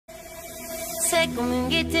C'est comme une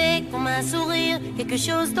gaieté, comme un sourire, quelque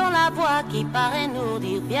chose dans la voix qui paraît nous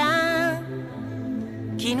dire bien,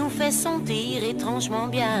 qui nous fait sentir étrangement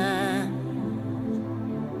bien.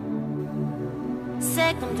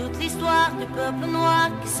 C'est comme toute l'histoire du peuple noir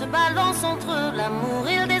qui se balance entre l'amour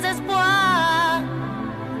et le désespoir.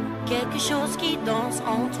 Quelque chose qui danse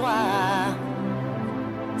en toi.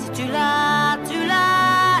 Si tu l'as, elle là.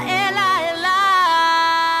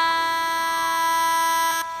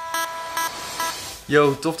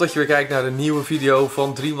 Yo, tof dat je weer kijkt naar de nieuwe video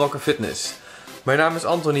van Dreamwalker Fitness. Mijn naam is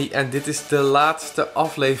Anthony en dit is de laatste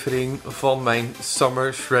aflevering van mijn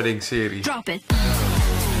Summer Shredding serie. Drop it.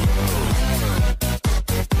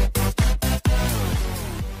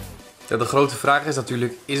 Ja, de grote vraag is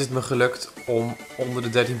natuurlijk, is het me gelukt om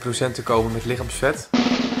onder de 13% te komen met lichaamsvet?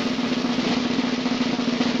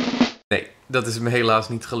 Nee, dat is me helaas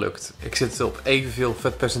niet gelukt. Ik zit op evenveel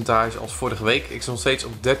vetpercentage als vorige week. Ik zit nog steeds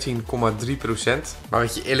op 13,3%. Maar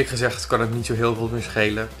weet je, eerlijk gezegd kan het niet zo heel veel meer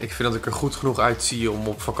schelen. Ik vind dat ik er goed genoeg uitzie om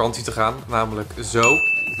op vakantie te gaan. Namelijk zo.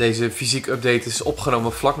 Deze fysiek update is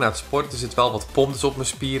opgenomen vlak na het sport. Er zit wel wat pomps op mijn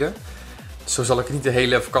spieren. Zo zal ik niet de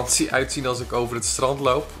hele vakantie uitzien als ik over het strand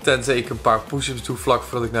loop. Tenzij ik een paar push-ups doe vlak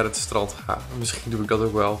voordat ik naar het strand ga. Misschien doe ik dat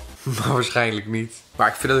ook wel, maar waarschijnlijk niet. Maar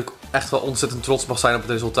ik vind dat ik echt wel ontzettend trots mag zijn op het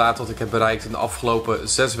resultaat wat ik heb bereikt in de afgelopen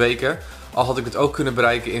 6 weken. Al had ik het ook kunnen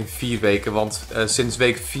bereiken in 4 weken. Want sinds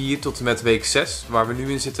week 4 tot en met week 6, waar we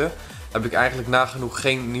nu in zitten, heb ik eigenlijk nagenoeg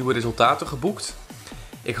geen nieuwe resultaten geboekt.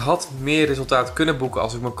 Ik had meer resultaten kunnen boeken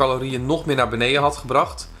als ik mijn calorieën nog meer naar beneden had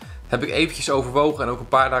gebracht. Heb ik eventjes overwogen en ook een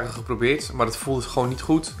paar dagen geprobeerd. Maar dat voelde gewoon niet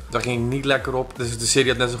goed. Daar ging ik niet lekker op. Dus de serie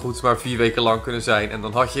had net zo goed maar 4 weken lang kunnen zijn. En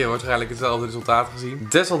dan had je waarschijnlijk hetzelfde resultaat gezien.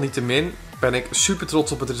 Desalniettemin ben ik super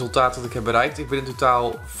trots op het resultaat dat ik heb bereikt. Ik ben in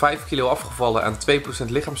totaal 5 kilo afgevallen en 2%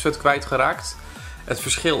 lichaamsvet kwijtgeraakt. Het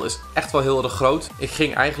verschil is echt wel heel erg groot. Ik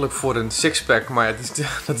ging eigenlijk voor een sixpack, maar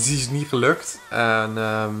dat is dus niet gelukt. En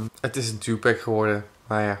het is een two-pack geworden.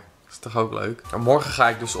 Maar ja, dat is toch ook leuk. En morgen ga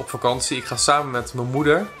ik dus op vakantie. Ik ga samen met mijn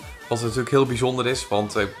moeder. Wat natuurlijk heel bijzonder is,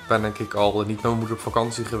 want ik ben denk ik al niet met mijn moeder op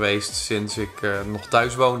vakantie geweest sinds ik nog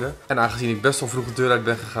thuis woonde. En aangezien ik best wel vroeg de deur uit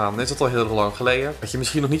ben gegaan, is dat al heel erg lang geleden. Wat je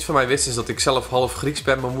misschien nog niet van mij wist, is dat ik zelf half Grieks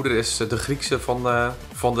ben. Mijn moeder is de Griekse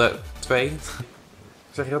van de twee.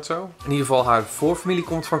 Zeg je dat zo? In ieder geval, haar voorfamilie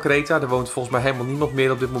komt van Kreta. Er woont volgens mij helemaal niemand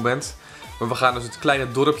meer op dit moment. Maar we gaan dus het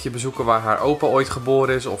kleine dorpje bezoeken waar haar opa ooit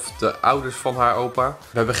geboren is. Of de ouders van haar opa.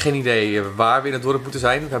 We hebben geen idee waar we in het dorp moeten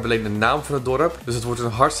zijn. We hebben alleen de naam van het dorp. Dus het wordt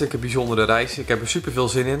een hartstikke bijzondere reis. Ik heb er super veel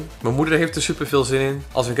zin in. Mijn moeder heeft er super veel zin in.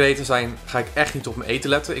 Als we in Kreta zijn, ga ik echt niet op mijn eten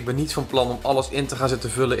letten. Ik ben niet van plan om alles in te gaan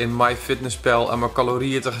zitten vullen in MyFitnessPal. En mijn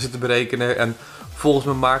calorieën te gaan zitten berekenen. En volgens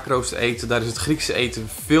mijn macro's te eten. Daar is het Griekse eten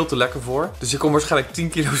veel te lekker voor. Dus ik kom waarschijnlijk 10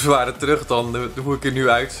 kilo zwaarder terug dan hoe ik er nu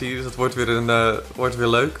uitzie. Dus dat wordt weer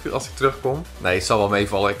leuk als ik terugkom. Nee, het zal wel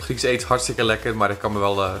meevallen. Ik Grieks eten hartstikke lekker, maar ik kan me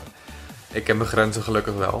wel... ik heb mijn grenzen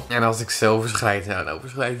gelukkig wel. En als ik zo overschrijd, nou dan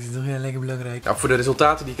overschrijd is het toch heel lekker belangrijk. Nou, voor de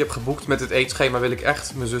resultaten die ik heb geboekt met het eetschema wil ik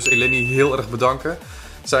echt mijn zus Eliny heel erg bedanken.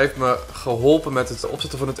 Zij heeft me geholpen met het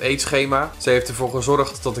opzetten van het eetschema. Zij heeft ervoor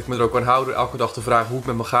gezorgd dat ik me er ook aan houden elke dag te vragen hoe het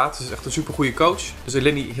met me gaat. Ze is echt een super goede coach. Dus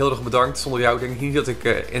Eliny, heel erg bedankt. Zonder jou denk ik niet dat ik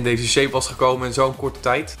in deze shape was gekomen in zo'n korte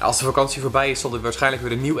tijd. Als de vakantie voorbij is, zal er waarschijnlijk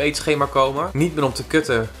weer een nieuw eetschema komen. Niet meer om te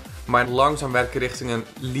kutten, maar langzaam werken richting een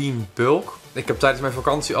lean bulk. Ik heb tijdens mijn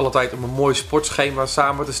vakantie alle tijd om een mooi sportschema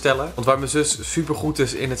samen te stellen. Want waar mijn zus super goed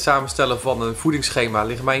is in het samenstellen van een voedingsschema,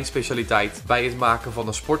 ligt mijn specialiteit bij het maken van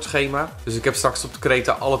een sportschema. Dus ik heb straks op de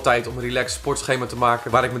Kreta alle tijd om een relaxed sportschema te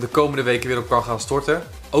maken waar ik me de komende weken weer op kan gaan storten.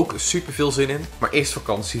 Ook super veel zin in. Maar eerst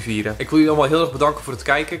vakantie vieren. Ik wil jullie allemaal heel erg bedanken voor het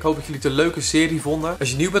kijken. Ik hoop dat jullie het een leuke serie vonden.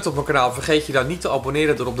 Als je nieuw bent op mijn kanaal, vergeet je dan niet te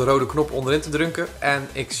abonneren door op de rode knop onderin te drukken. En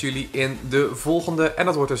ik zie jullie in de volgende. En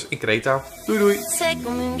dat wordt dus in Kreta. Doei doei! C'est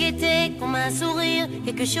comme une gaieté, comme un sourire,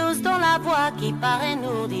 quelque chose dans la voix qui paraît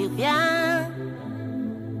nous dire bien,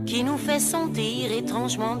 qui nous fait sentir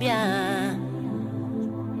étrangement bien.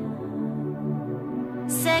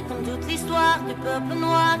 C'est comme toute l'histoire du peuple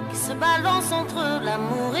noir qui se balance entre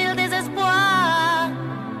l'amour et le désespoir.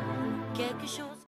 Quelque chose